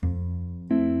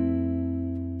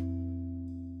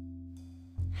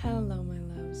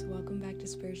to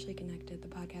Spiritually Connected, the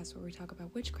podcast where we talk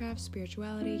about witchcraft,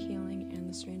 spirituality, healing, and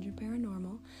the strange and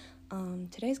paranormal.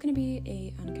 Today's going to be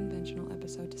a unconventional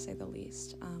episode, to say the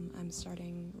least. I'm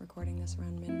starting recording this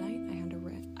around midnight.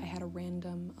 I had a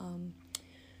random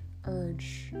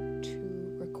urge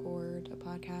to record a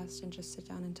podcast and just sit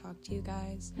down and talk to you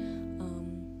guys.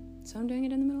 So I'm doing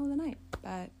it in the middle of the night,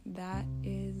 but that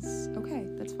is okay.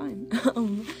 That's fine.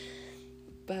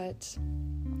 But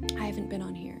I haven't been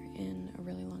on here in a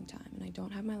really long time, and I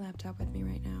don't have my laptop with me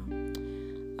right now.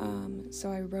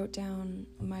 So I wrote down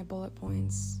my bullet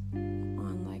points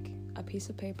on like a piece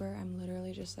of paper. I'm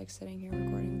literally just like sitting here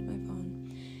recording with my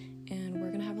phone, and we're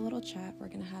gonna have a little chat. We're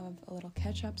gonna have a little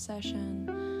catch-up session,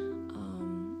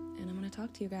 and I'm gonna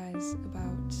talk to you guys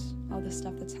about all the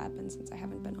stuff that's happened since I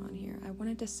haven't been on here. I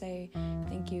wanted to say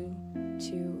thank you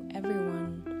to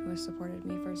everyone who has supported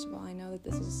me. First of all, I know that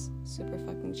this is super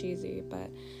fucking cheesy, but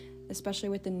especially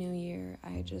with the new year,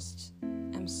 I just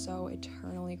am so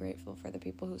eternally grateful for the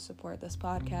people who support this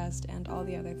podcast and all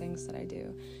the other things that I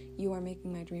do. You are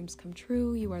making my dreams come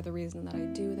true. You are the reason that I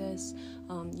do this.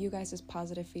 You guys'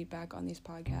 positive feedback on these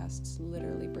podcasts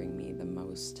literally bring me the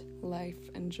most life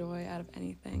and joy out of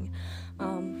anything.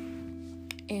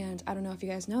 And I don't know if you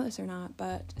guys know this or not,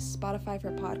 but Spotify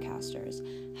for Podcasters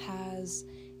has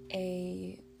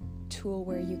a tool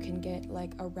where you can get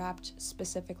like a wrapped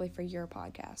specifically for your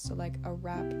podcast, so like a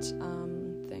wrapped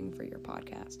thing for your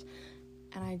podcast.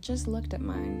 And I just looked at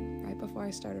mine right before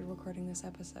I started recording this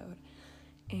episode,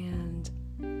 and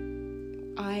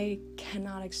I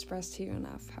cannot express to you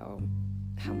enough how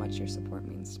much your support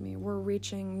means to me. We're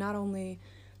reaching not only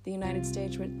the United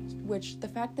States, which the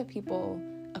fact that people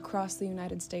across the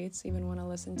United States even want to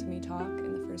listen to me talk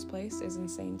in the first place is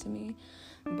insane to me.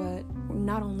 But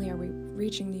not only are we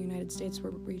reaching the United States,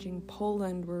 we're reaching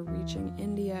Poland, we're reaching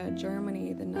India,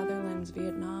 Germany, the Netherlands,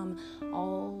 Vietnam,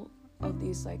 all of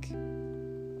these like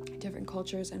different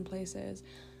cultures and places.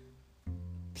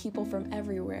 People from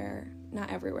everywhere, not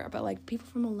everywhere, but like people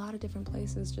from a lot of different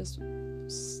places just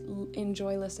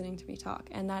enjoy listening to me talk.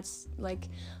 And that's like,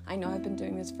 I know I've been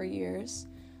doing this for years,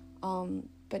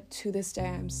 but to this day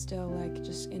I'm still like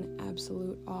just in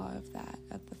absolute awe of that,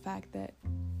 of the fact that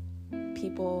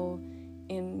people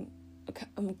in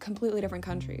completely different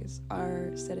countries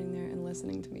are sitting there and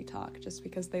listening to me talk just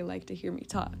because they like to hear me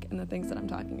talk and the things that I'm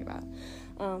talking about.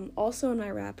 Also in my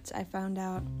Wrapped, I found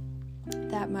out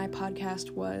that my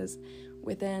podcast was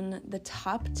within the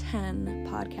top 10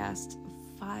 podcasts of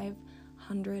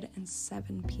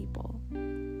 507 people.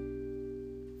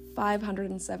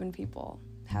 507 people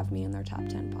have me in their top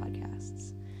 10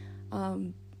 podcasts.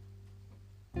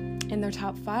 In their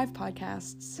top 5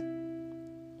 podcasts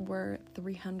were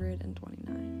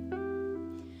 329.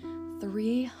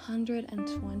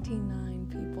 329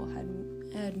 people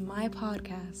had my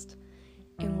podcast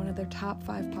in one of their top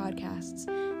 5 podcasts,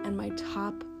 and my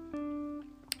top,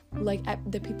 like,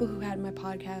 the people who had my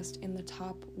podcast in the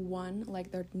top 1,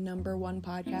 like their number 1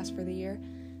 podcast for the year,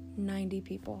 90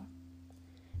 people.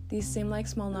 These seem like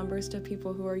small numbers to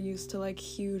people who are used to like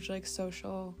huge like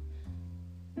social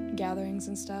gatherings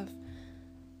and stuff,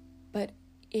 but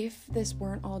if this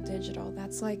weren't all digital,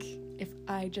 that's like if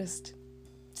I just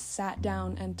sat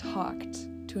down and talked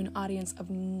to an audience of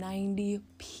 90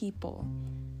 people,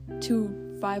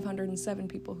 to 507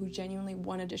 people who genuinely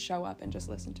wanted to show up and just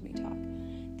listen to me talk.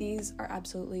 These are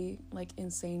absolutely like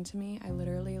insane to me. I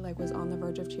literally like was on the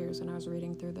verge of tears when I was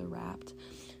reading through the Wrapped.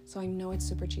 So I know it's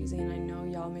super cheesy, and I know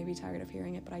y'all may be tired of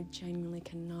hearing it, but I genuinely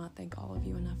cannot thank all of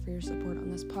you enough for your support on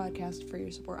this podcast, for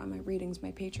your support on my readings,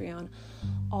 my Patreon,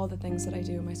 all the things that I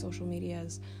do, my social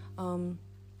medias. I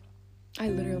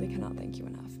literally cannot thank you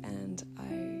enough, and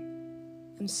I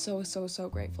am so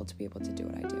grateful to be able to do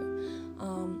what I do.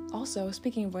 Also,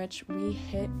 speaking of which, we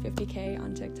hit 50K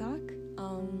on TikTok,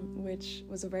 which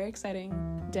was a very exciting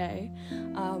day.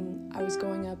 I was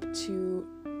going up to,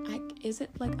 is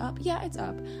it like up? Yeah, it's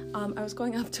up. I was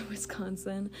going up to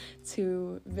Wisconsin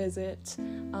to visit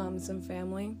some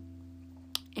family,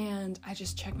 and I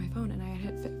just checked my phone, and I had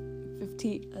hit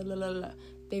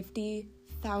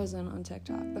 50,000 on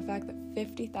TikTok. The fact that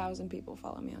 50,000 people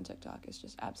follow me on TikTok is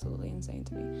just absolutely insane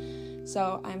to me.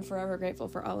 So I'm forever grateful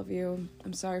for all of you.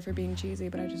 I'm sorry for being cheesy,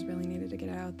 but I just really needed to get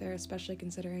it out there, especially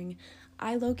considering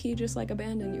I low-key just like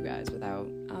abandoned you guys without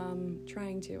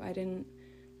trying to. I didn't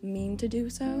mean to do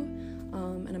so,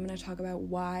 and I'm going to talk about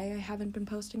why I haven't been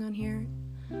posting on here,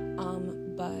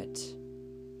 but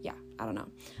yeah, I don't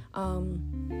know.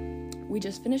 We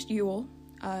just finished Yule.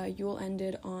 Yule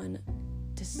ended on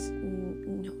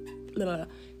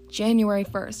January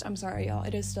 1st. I'm sorry, y'all.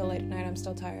 It is still late at night. I'm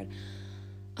still tired.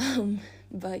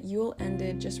 But Yule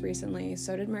ended just recently.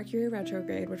 So did Mercury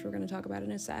retrograde, which we're going to talk about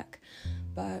in a sec.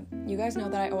 But you guys know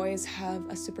that I always have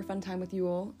a super fun time with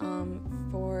Yule.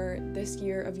 For this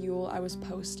year of Yule, I was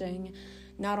posting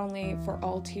not only for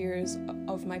all tiers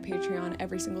of my Patreon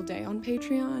every single day on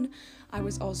Patreon, I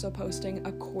was also posting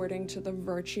according to the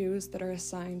virtues that are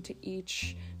assigned to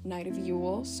each night of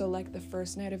Yule. So like the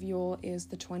first night of Yule is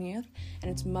the 20th, and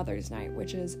it's Mother's Night,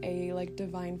 which is a like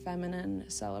divine feminine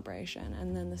celebration.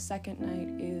 And then the second night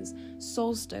is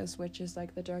Solstice, which is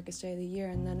like the darkest day of the year.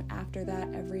 And then after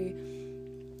that, every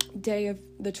day of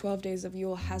the 12 days of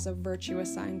Yule has a virtue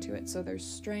assigned to it. So there's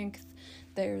strength,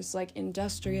 there's like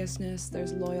industriousness,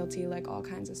 there's loyalty, like all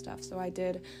kinds of stuff. So I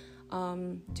did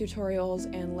tutorials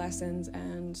and lessons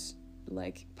and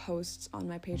like posts on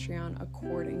my Patreon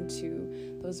according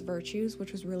to those virtues,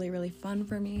 which was really, really fun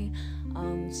for me.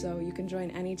 So you can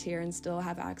join any tier and still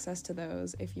have access to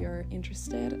those if you're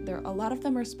interested. A lot of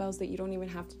them are spells that you don't even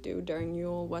have to do during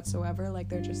Yule whatsoever. Like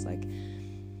they're just like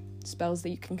spells that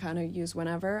you can kind of use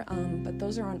whenever. But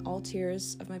those are on all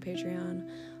tiers of my Patreon,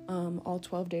 all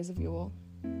 12 days of Yule.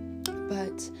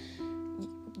 But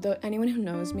anyone who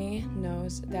knows me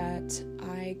knows that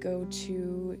I go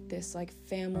to this like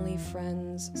family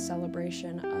friends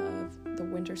celebration of the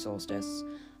winter solstice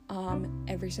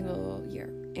every single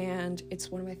year, and it's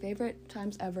one of my favorite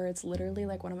times ever. It's literally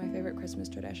like one of my favorite Christmas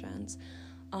traditions,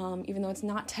 even though it's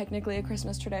not technically a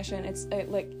Christmas tradition. It's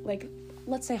like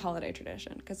let's say holiday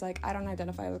tradition, because like I don't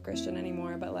identify as a Christian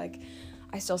anymore, but like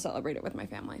I still celebrate it with my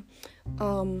family.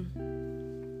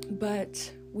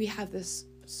 But we have this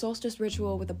solstice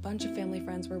ritual with a bunch of family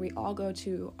friends where we all go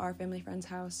to our family friend's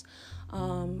house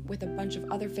with a bunch of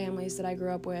other families that I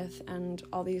grew up with and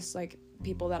all these like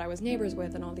people that I was neighbors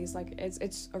with and all these like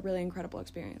it's a really incredible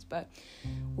experience. But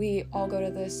we all go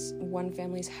to this one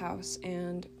family's house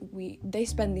and they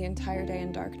spend the entire day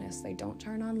in darkness. They don't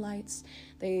turn on lights.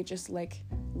 They just like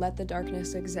let the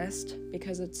darkness exist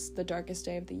because it's the darkest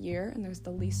day of the year and there's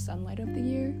the least sunlight of the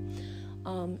year.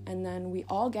 And then we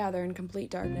all gather in complete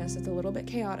darkness. It's a little bit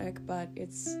chaotic, but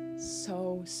it's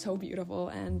so, so beautiful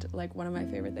and like one of my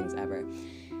favorite things ever.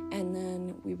 And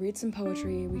then we read some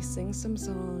poetry, we sing some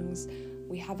songs,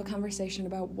 we have a conversation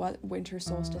about what winter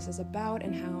solstice is about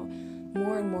and how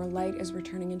more and more light is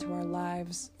returning into our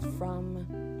lives from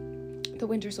the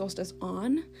winter solstice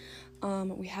on.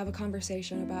 We have a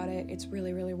conversation about it. It's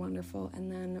really, really wonderful.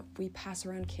 And then we pass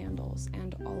around candles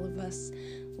and all of us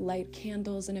light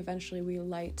candles and eventually we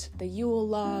light the Yule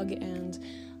log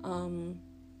and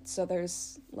so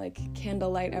there's like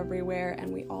candlelight everywhere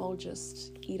and we all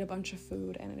just eat a bunch of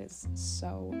food and it is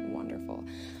so wonderful.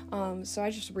 So I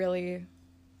just really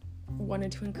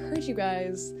wanted to encourage you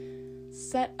guys,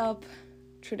 set up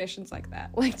traditions like that.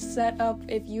 Like set up,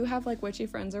 if you have like witchy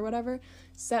friends or whatever,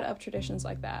 set up traditions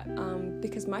like that.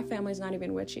 Because my family's not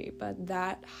even witchy, but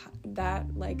that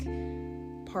like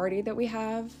party that we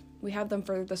have them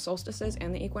for the solstices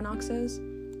and the equinoxes,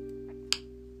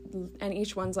 and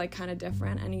each one's like kind of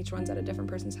different and each one's at a different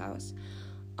person's house.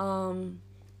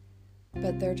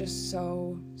 But they're just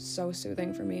so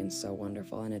soothing for me and so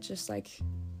wonderful, and it's just like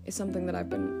it's something that I've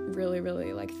been really,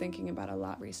 really like thinking about a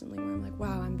lot recently, where I'm like,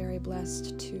 wow, I'm very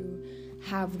blessed to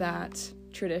have that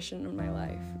tradition in my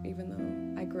life, even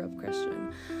though I grew up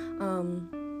Christian.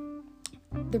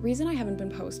 The reason I haven't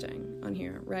been posting on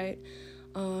here, right,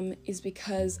 is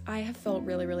because I have felt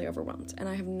really, really overwhelmed, and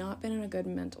I have not been in a good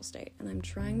mental state, and I'm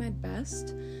trying my best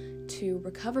to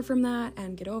recover from that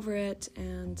and get over it,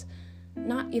 and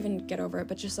not even get over it,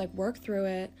 but just like work through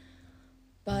it.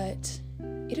 But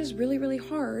it is really, really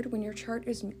hard when your chart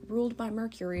is ruled by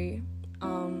Mercury,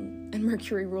 and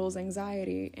Mercury rules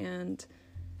anxiety, and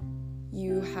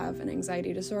you have an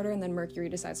anxiety disorder, and then Mercury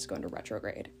decides to go into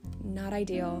retrograde. Not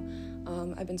ideal.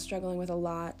 I've been struggling with a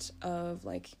lot of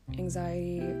like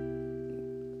anxiety,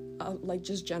 like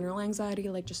just general anxiety,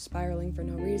 like just spiraling for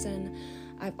no reason.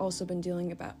 I've also been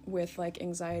dealing with like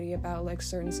anxiety about like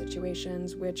certain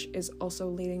situations, which is also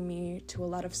leading me to a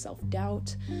lot of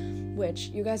self-doubt, which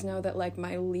you guys know that like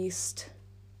my least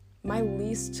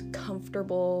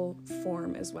comfortable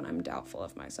form is when I'm doubtful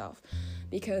of myself,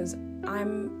 because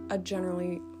I'm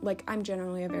generally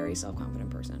a very self-confident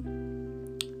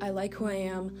person. I like who I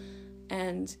am,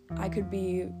 and I could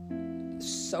be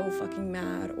so fucking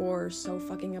mad or so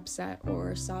fucking upset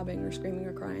or sobbing or screaming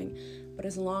or crying, but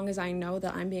as long as I know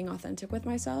that I'm being authentic with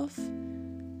myself,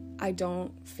 I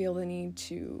don't feel the need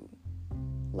to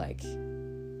like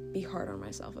be hard on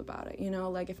myself about it, you know?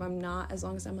 Like if I'm not, as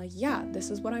long as I'm like, yeah, this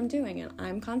is what I'm doing and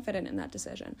I'm confident in that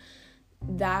decision,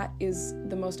 that is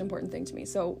the most important thing to me.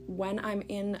 So when I'm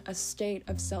in a state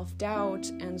of self-doubt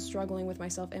and struggling with my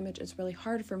self-image, it's really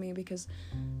hard for me because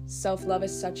self-love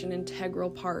is such an integral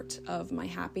part of my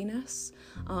happiness.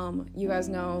 You guys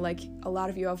know, like, a lot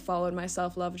of you have followed my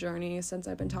self-love journey since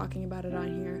I've been talking about it on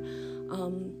here.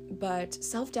 But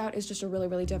self-doubt is just a really,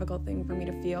 really difficult thing for me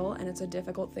to feel, and it's a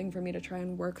difficult thing for me to try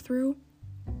and work through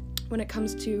when it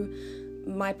comes to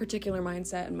my particular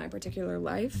mindset and my particular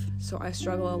life. So I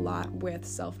struggle a lot with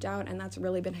self-doubt, and that's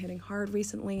really been hitting hard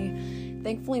recently.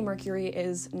 Thankfully, Mercury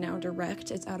is now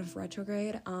direct. It's out of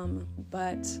retrograde,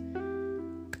 but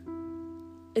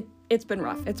it's been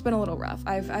rough. It's been a little rough.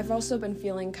 I've also been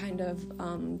feeling kind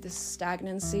of this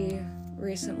stagnancy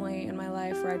recently in my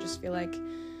life, where I just feel like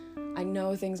I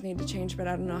know things need to change, but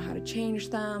I don't know how to change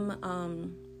them.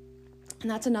 And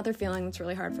that's another feeling that's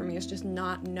really hard for me, is just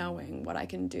not knowing what I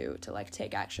can do to, like,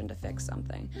 take action to fix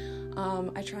something.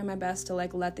 I try my best to,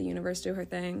 like, let the universe do her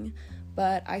thing,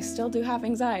 but I still do have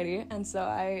anxiety, and so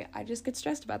I just get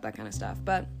stressed about that kind of stuff.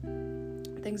 But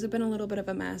things have been a little bit of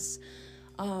a mess.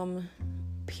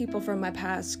 People from my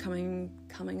past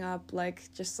coming up,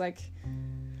 like, just, like,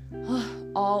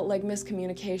 all, like,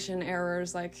 miscommunication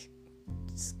errors, like,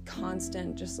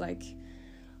 constant, just, like,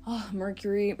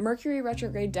 Mercury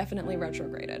retrograde definitely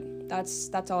retrograded.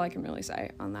 That's all I can really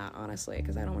say on that, honestly,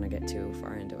 because I don't want to get too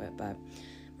far into it. But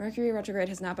Mercury retrograde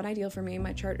has not been ideal for me.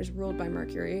 My chart is ruled by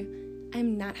Mercury.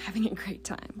 I'm not having a great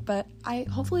time, but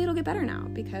hopefully it'll get better now,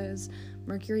 because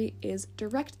Mercury is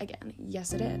direct again.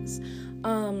 Yes, it is.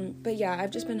 But yeah,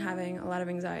 I've just been having a lot of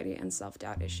anxiety and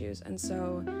self-doubt issues, and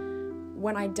so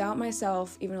when I doubt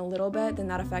myself even a little bit, then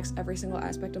that affects every single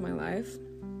aspect of my life.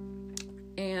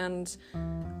 And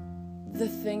the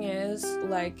thing is,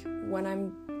 like,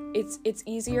 when it's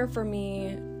easier for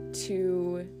me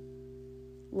to,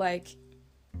 like,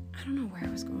 I don't know where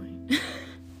I was going.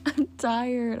 I'm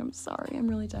tired. I'm sorry. I'm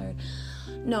really tired.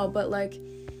 No, but, like,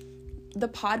 the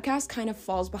podcast kind of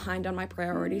falls behind on my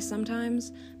priorities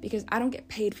sometimes, because I don't get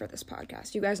paid for this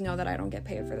podcast. You guys know that I don't get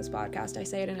paid for this podcast. I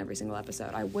say it in every single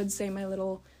episode. I would say my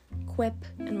little quip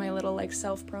and my little, like,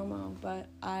 self-promo, but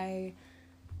I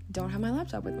don't have my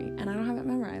laptop with me, and I don't have it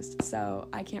memorized, so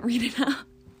I can't read it out.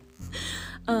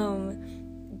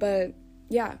 But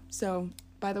yeah, so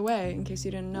by the way, in case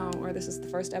you didn't know, or this is the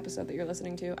first episode that you're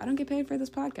listening to, I don't get paid for this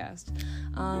podcast,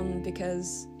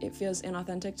 because it feels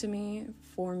inauthentic to me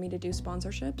for me to do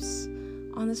sponsorships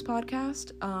on this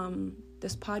podcast.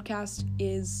 This podcast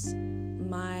is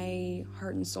my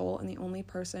heart and soul, and the only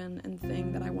person and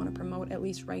thing that I want to promote, at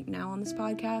least right now on this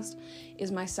podcast,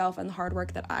 is myself and the hard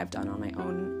work that I've done on my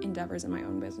own endeavors and my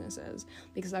own businesses,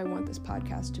 because I want this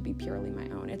podcast to be purely my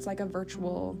own. It's like a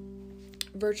virtual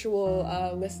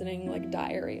listening, like,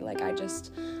 diary. Like,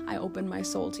 I open my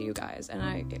soul to you guys,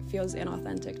 and it feels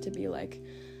inauthentic to be, like,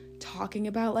 talking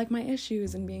about, like, my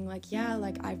issues and being like, yeah,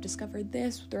 like, I've discovered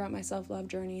this throughout my self-love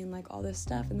journey and, like, all this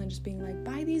stuff, and then just being like,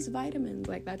 buy these vitamins.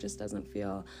 Like, that just doesn't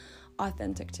feel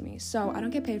authentic to me. So I don't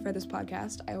get paid for this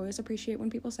podcast. I always appreciate when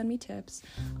people send me tips.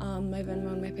 My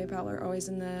Venmo and my PayPal are always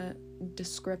in the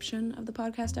description of the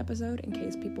podcast episode, in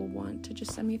case people want to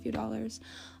just send me a few dollars.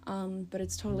 But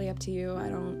it's totally up to you. I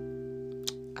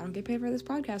don't get paid for this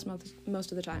podcast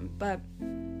most of the time, but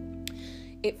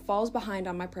it falls behind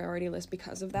on my priority list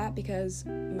because of that, because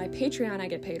my Patreon I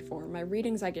get paid for, my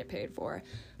readings I get paid for,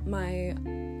 my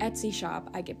Etsy shop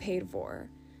I get paid for,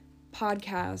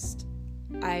 podcast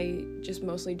I just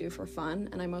mostly do for fun,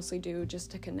 and I mostly do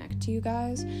just to connect to you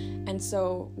guys. And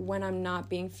so when I'm not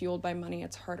being fueled by money,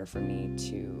 it's harder for me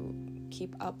to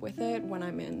keep up with it when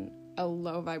I'm in a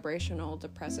low vibrational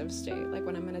depressive state. Like,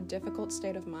 when I'm in a difficult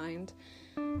state of mind,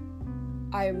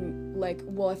 I'm like,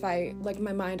 well, if I, like,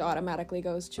 my mind automatically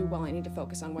goes to, well, I need to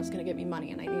focus on what's going to get me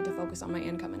money, and I need to focus on my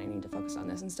income, and I need to focus on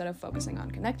this, instead of focusing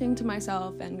on connecting to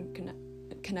myself and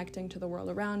connecting to the world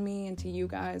around me and to you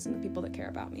guys and the people that care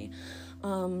about me.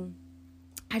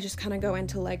 I just kind of go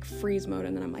into, like, freeze mode,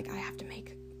 and then I'm like, I have to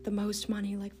make the most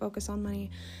money, like, focus on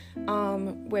money,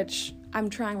 which I'm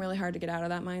trying really hard to get out of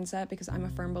that mindset, because I'm a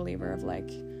firm believer of, like,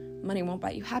 money won't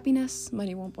buy you happiness,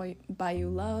 money won't buy you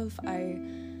love. I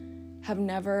have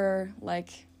never, like,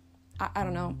 I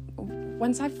don't know,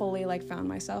 once I fully, like, found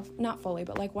myself, not fully,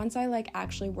 but, like, once I, like,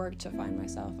 actually worked to find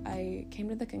myself, I came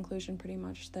to the conclusion pretty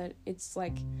much that it's,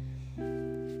 like,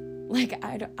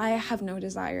 I have no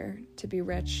desire to be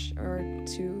rich or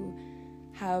to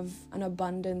have an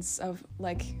abundance of,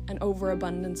 like, an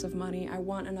overabundance of money. I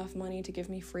want enough money to give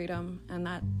me freedom, and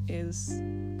that is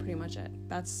pretty much it.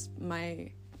 That's my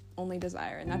only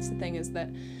desire, and that's the thing, is that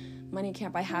money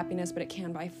can't buy happiness, but it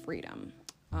can buy freedom,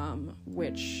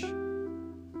 which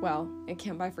well, it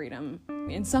can't buy freedom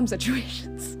in some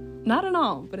situations. Not in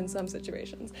all, but in some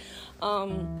situations.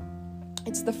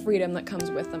 It's the freedom that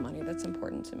comes with the money that's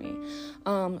important to me.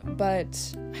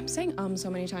 But I'm saying so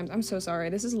many times. I'm so sorry.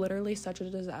 This is literally such a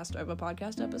disaster of a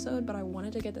podcast episode, but I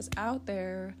wanted to get this out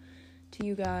there to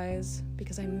you guys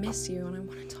because I miss you and I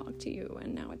want to talk to you.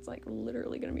 And now it's like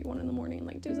literally going to be 1 a.m. in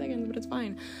like 2 seconds, but it's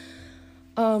fine.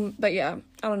 But yeah,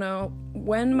 I don't know.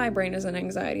 When my brain is in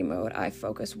anxiety mode, I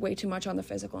focus way too much on the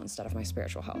physical instead of my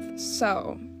spiritual health.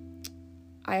 So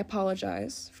I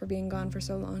apologize for being gone for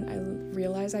so long. I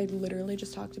realize I literally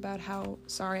just talked about how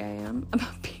sorry I am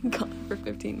about being gone for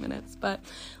 15 minutes, but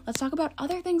let's talk about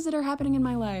other things that are happening in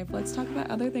my life. Let's talk about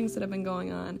other things that have been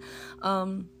going on.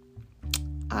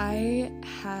 I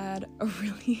had a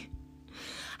really...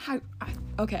 I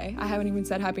haven't even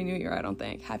said Happy New Year, I don't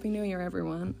think. Happy New Year,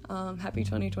 everyone. Happy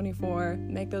 2024.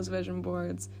 Make those vision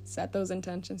boards. Set those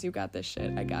intentions. You got this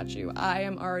shit. I got you. I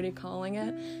am already calling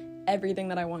it. Everything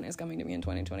that I want is coming to me in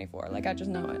 2024. Like, I just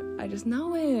know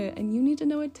it. And you need to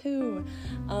know it too.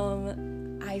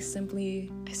 I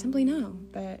simply know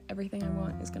that everything I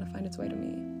want is going to find its way to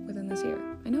me within this year.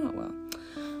 I know it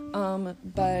will.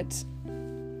 But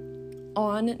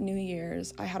on New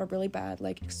Year's, I had a really bad,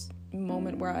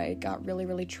 moment where I got really,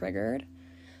 really triggered,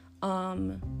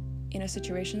 in a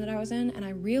situation that I was in, and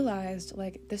I realized,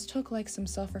 this took, some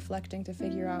self-reflecting to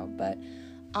figure out, but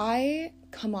I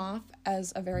come off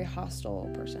as a very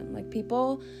hostile person.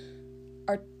 People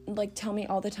are, tell me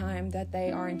all the time that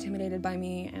they are intimidated by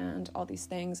me and all these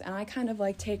things, and I kind of,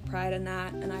 take pride in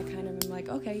that, and I kind of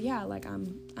am okay, yeah,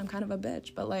 I'm kind of a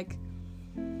bitch, but,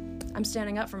 I'm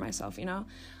standing up for myself,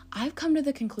 I've come to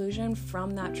the conclusion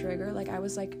from that trigger, I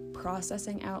was,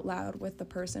 processing out loud with the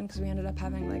person, because we ended up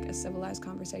having, a civilized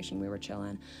conversation, we were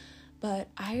chilling, but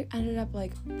I ended up,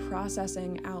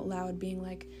 processing out loud, being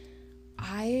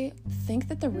I think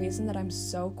that the reason that I'm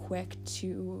so quick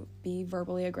to be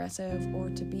verbally aggressive or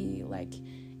to be,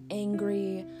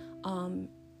 angry,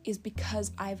 is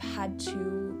because I've had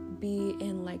to be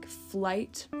in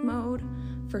flight mode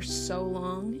for so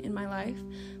long in my life.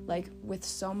 With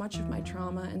so much of my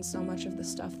trauma and so much of the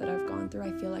stuff that I've gone through,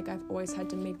 I feel like I've always had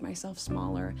to make myself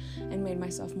smaller and made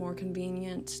myself more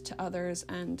convenient to others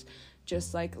and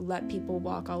just let people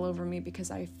walk all over me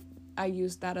because I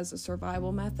used that as a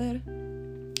survival method.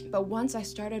 But once I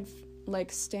started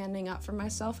standing up for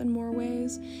myself in more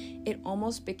ways, it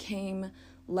almost became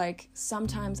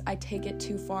sometimes I take it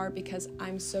too far because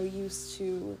I'm so used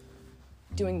to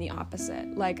doing the opposite.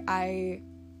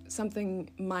 Something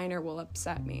minor will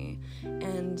upset me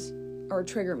or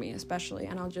trigger me especially,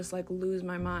 and I'll just lose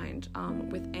my mind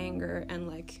with anger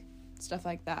and stuff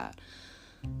like that.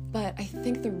 But I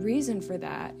think the reason for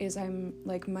that is I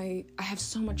have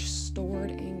so much stored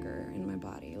anger in my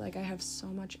body. I have so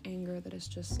much anger that is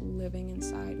just living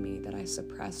inside me that I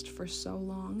suppressed for so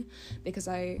long because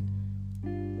I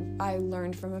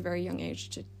learned from a very young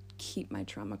age to keep my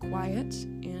trauma quiet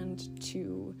and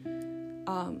to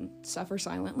suffer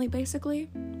silently, basically.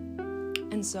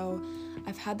 And so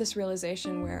I've had this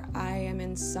realization where I am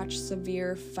in such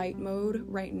severe fight mode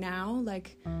right now,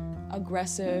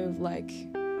 aggressive,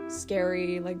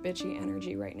 scary, bitchy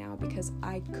energy right now because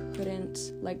I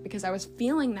couldn't, because I was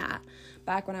feeling that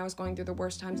back when I was going through the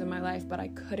worst times in my life, but I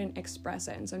couldn't express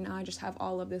it. And so now I just have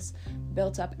all of this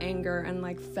built up anger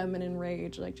and feminine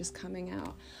rage, just coming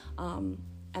out.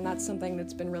 And that's something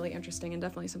that's been really interesting and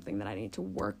definitely something that I need to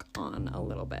work on a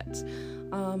little bit.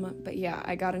 But yeah,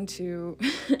 I got into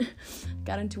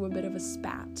a bit of a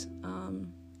spat,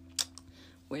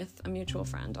 with a mutual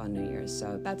friend on New Year's.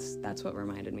 So that's what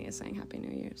reminded me of saying Happy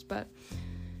New Year's. But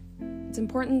it's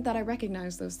important that I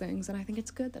recognize those things, and I think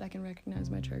it's good that I can recognize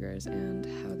my triggers and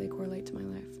how they correlate to my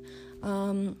life.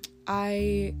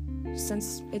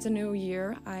 Since it's a new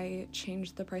year, I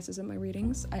changed the prices of my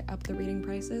readings. I upped the reading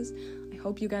prices. I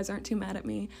hope you guys aren't too mad at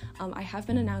me. I have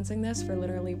been announcing this for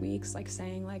literally weeks,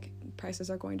 saying prices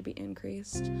are going to be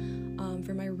increased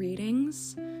for my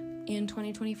readings in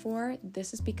 2024.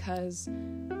 This is because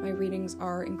my readings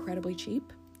are incredibly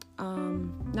cheap.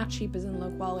 Not cheap as in low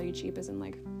quality, cheap as in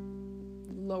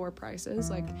lower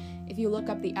prices. If you look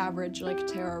up the average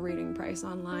tarot reading price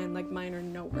online, mine are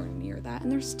nowhere near that,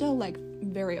 and they're still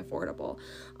very affordable.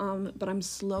 But I'm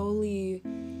slowly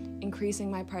increasing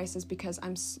my prices because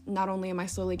not only am I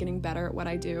slowly getting better at what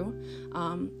I do.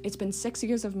 It's been 6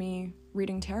 years of me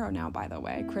reading tarot now, by the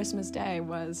way. Christmas Day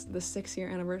was the 6-year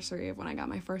anniversary of when I got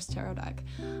my first tarot deck.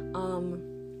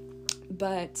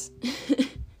 But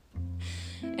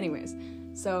anyways,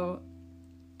 so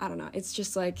I don't know. It's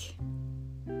just I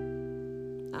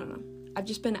don't know. I've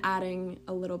just been adding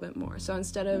a little bit more. So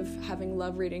instead of having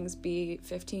love readings be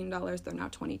 $15, they're now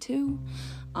 $22.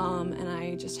 And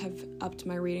I just have upped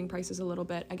my reading prices a little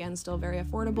bit. Again, still very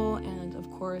affordable. And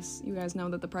of course, you guys know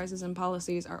that the prices and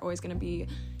policies are always going to be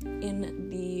in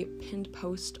the pinned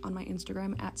post on my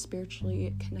Instagram at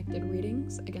Spiritually Connected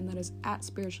Readings. Again, that is at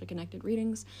Spiritually Connected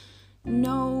Readings.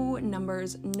 No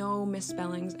numbers, no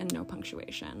misspellings, and no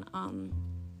punctuation.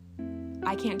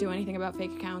 I can't do anything about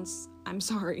fake accounts. I'm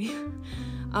sorry.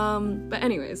 But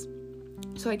anyways,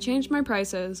 so I changed my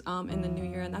prices in the new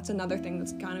year, and that's another thing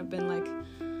that's kind of been like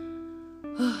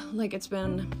it's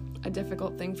been a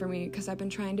difficult thing for me, because I've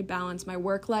been trying to balance my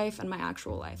work life and my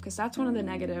actual life, because that's one of the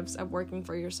negatives of working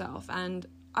for yourself. And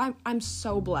I'm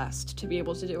so blessed to be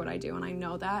able to do what I do, and I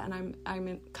know that, and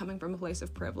I'm coming from a place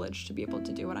of privilege to be able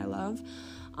to do what I love.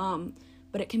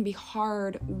 But it can be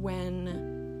hard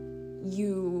when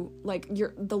you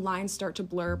the lines start to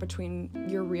blur between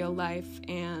your real life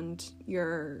and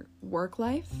your work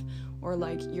life, or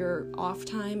like your off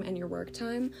time and your work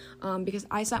time, because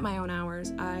I set my own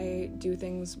hours. I do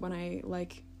things when I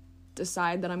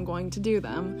decide that I'm going to do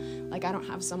them. I don't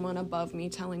have someone above me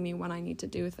telling me when I need to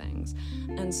do things.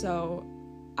 And so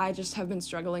I just have been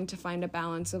struggling to find a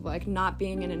balance of not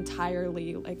being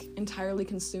entirely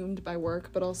consumed by work,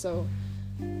 but also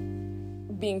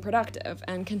being productive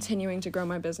and continuing to grow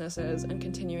my businesses and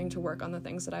continuing to work on the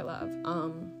things that I love,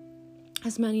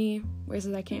 as many ways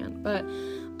as I can. But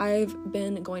I've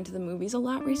been going to the movies a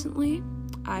lot recently.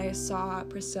 I saw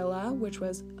Priscilla, which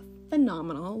was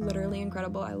phenomenal, literally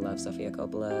incredible. I love Sofia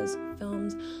Coppola's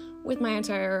films with my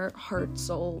entire heart,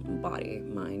 soul, body,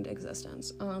 mind,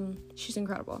 existence. She's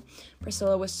incredible.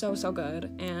 Priscilla was so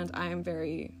good, and I am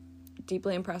very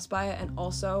deeply impressed by it. And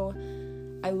also,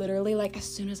 I literally, as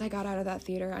soon as I got out of that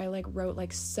theater, I,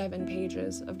 wrote, 7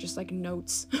 pages of just,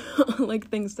 notes,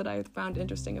 things that I found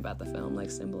interesting about the film,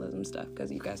 symbolism stuff, because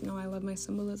you guys know I love my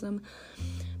symbolism.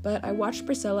 But I watched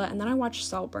Priscilla, and then I watched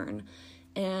Saltburn,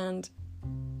 and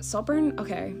Saltburn,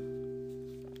 okay,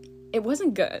 it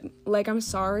wasn't good. I'm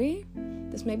sorry,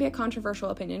 this may be a controversial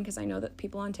opinion, because I know that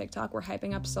people on TikTok were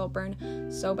hyping up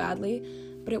Saltburn so badly,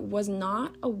 but it was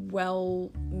not a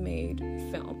well-made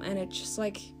film, and it just,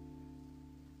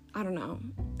 I don't know.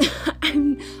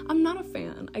 I'm not a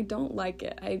fan. I don't like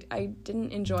it. I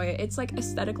didn't enjoy it. It's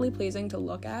aesthetically pleasing to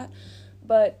look at,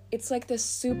 but it's this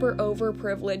super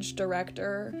overprivileged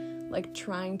director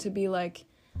trying to be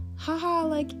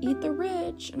haha, eat the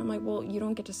rich. And I'm well, you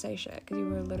don't get to say shit, because you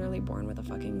were literally born with a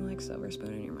fucking silver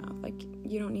spoon in your mouth.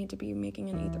 You don't need to be making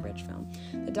an eat the rich film.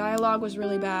 The dialogue was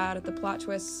really bad. The plot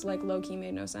twists low-key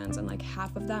made no sense, and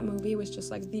half of that movie was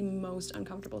just the most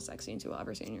uncomfortable sex scenes you'll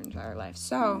ever see in your entire life.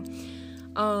 So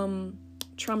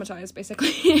traumatized,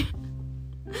 basically.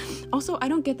 Also, I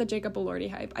don't get the Jacob Elordi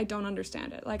hype. I don't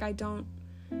understand it.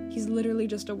 He's literally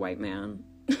just a white man.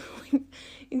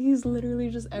 He's literally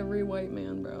just every white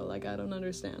man, bro. I don't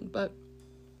understand. But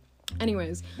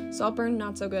anyways, Saltburn,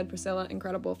 not so good. Priscilla,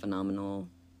 incredible, phenomenal,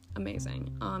 amazing.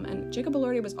 And Jacob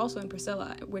Elordi was also in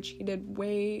Priscilla, which he did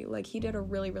he did a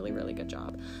really, really, really good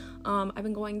job. I've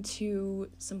been going to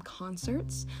some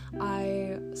concerts.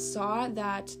 I saw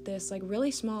that this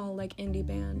really small indie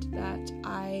band that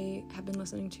I have been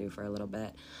listening to for a little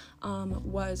bit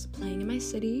was playing in my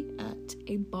city at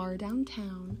a bar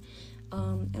downtown.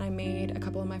 And I made a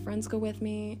couple of my friends go with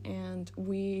me, and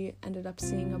we ended up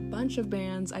seeing a bunch of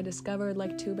bands. I discovered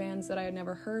 2 bands that I had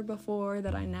never heard before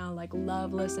that I now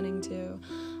love listening to,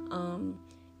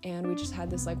 and we just had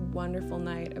this wonderful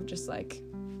night of just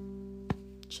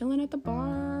chilling at the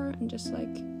bar and just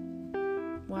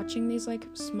watching these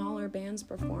smaller bands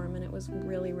perform, and it was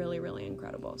really, really, really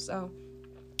incredible. So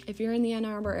if you're in the Ann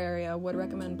Arbor area, would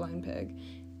recommend Blind Pig.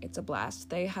 It's a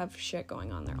blast. They have shit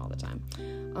going on there all the time.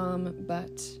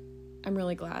 But I'm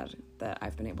really glad that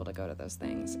I've been able to go to those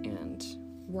things and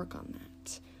work on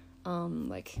that.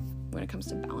 When it comes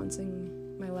to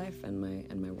balancing my life and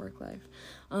my work life.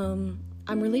 I'm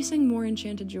releasing more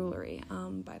enchanted jewelry,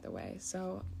 by the way.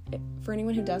 So for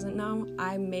anyone who doesn't know,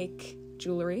 I make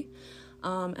jewelry.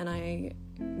 And I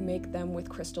make them with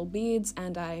crystal beads,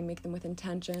 and I make them with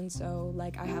intention. So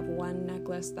I have one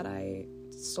necklace that I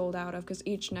sold out of, because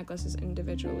each necklace is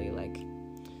individually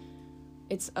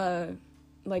it's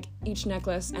each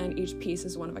necklace and each piece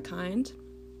is one of a kind.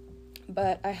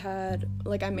 But I had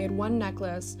I made one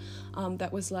necklace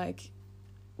that was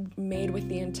made with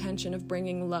the intention of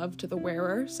bringing love to the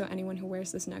wearer. So anyone who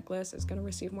wears this necklace is going to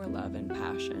receive more love and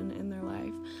passion in their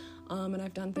life. And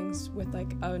I've done things with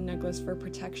a necklace for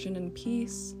protection and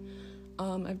peace.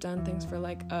 I've done things for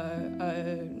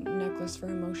a necklace for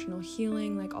emotional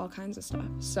healing, all kinds of stuff.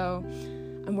 So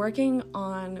I'm working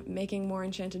on making more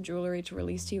enchanted jewelry to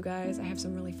release to you guys. I have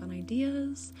some really fun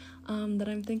ideas that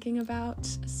I'm thinking about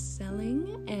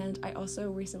selling, and I also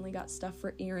recently got stuff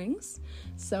for earrings.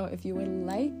 So if you would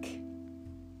like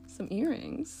some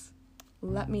earrings,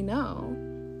 let me know.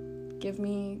 Give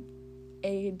me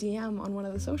a DM on one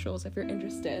of the socials if you're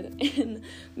interested in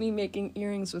me making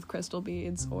earrings with crystal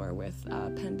beads or with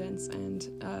pendants and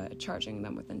charging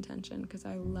them with intention, because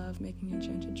I love making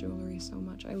enchanted jewelry so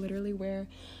much. I literally wear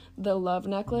the love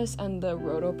necklace and the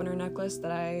road opener necklace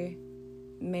that I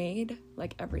made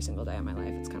like every single day of my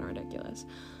life. It's kind of ridiculous.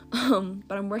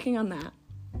 But I'm working on that.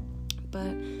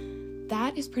 But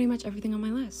that is pretty much everything on my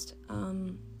list.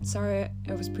 Sorry,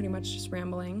 I was pretty much just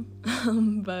rambling,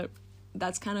 but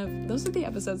that's kind of, those are the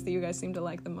episodes that you guys seem to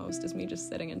like the most, is me just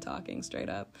sitting and talking straight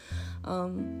up.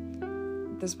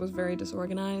 This was very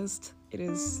disorganized. It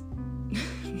is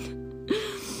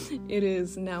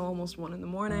now almost 1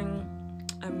 a.m.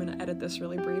 I'm gonna edit this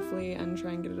really briefly and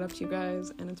try and get it up to you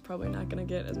guys, and it's probably not gonna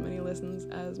get as many listens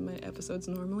as my episodes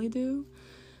normally do,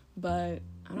 but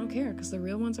I don't care, because the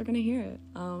real ones are gonna hear it.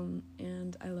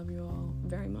 And I love you all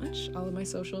very much. All of my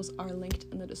socials are linked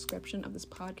in the description of this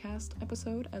podcast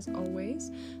episode, as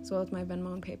always, as well as my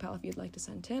Venmo and PayPal if you'd like to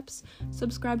send tips.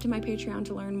 Subscribe to my Patreon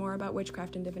to learn more about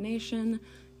witchcraft and divination.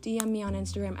 DM me on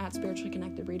Instagram at Spiritually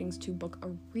Connected Readings to book a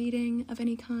reading of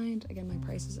any kind. Again, my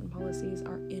prices and policies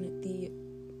are in the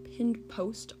pinned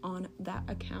post on that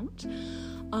account.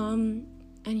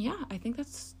 And yeah, I think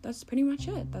that's pretty much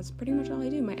it. That's pretty much all I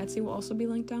do. My Etsy will also be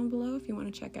linked down below if you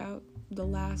want to check out the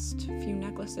last few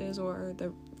necklaces, or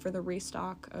for the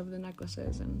restock of the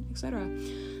necklaces and etc.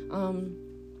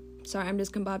 Sorry, I'm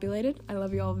discombobulated. I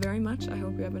love you all very much. I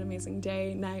hope you have an amazing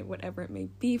day, night, whatever it may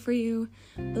be for you.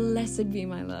 Blessed be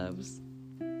my loves.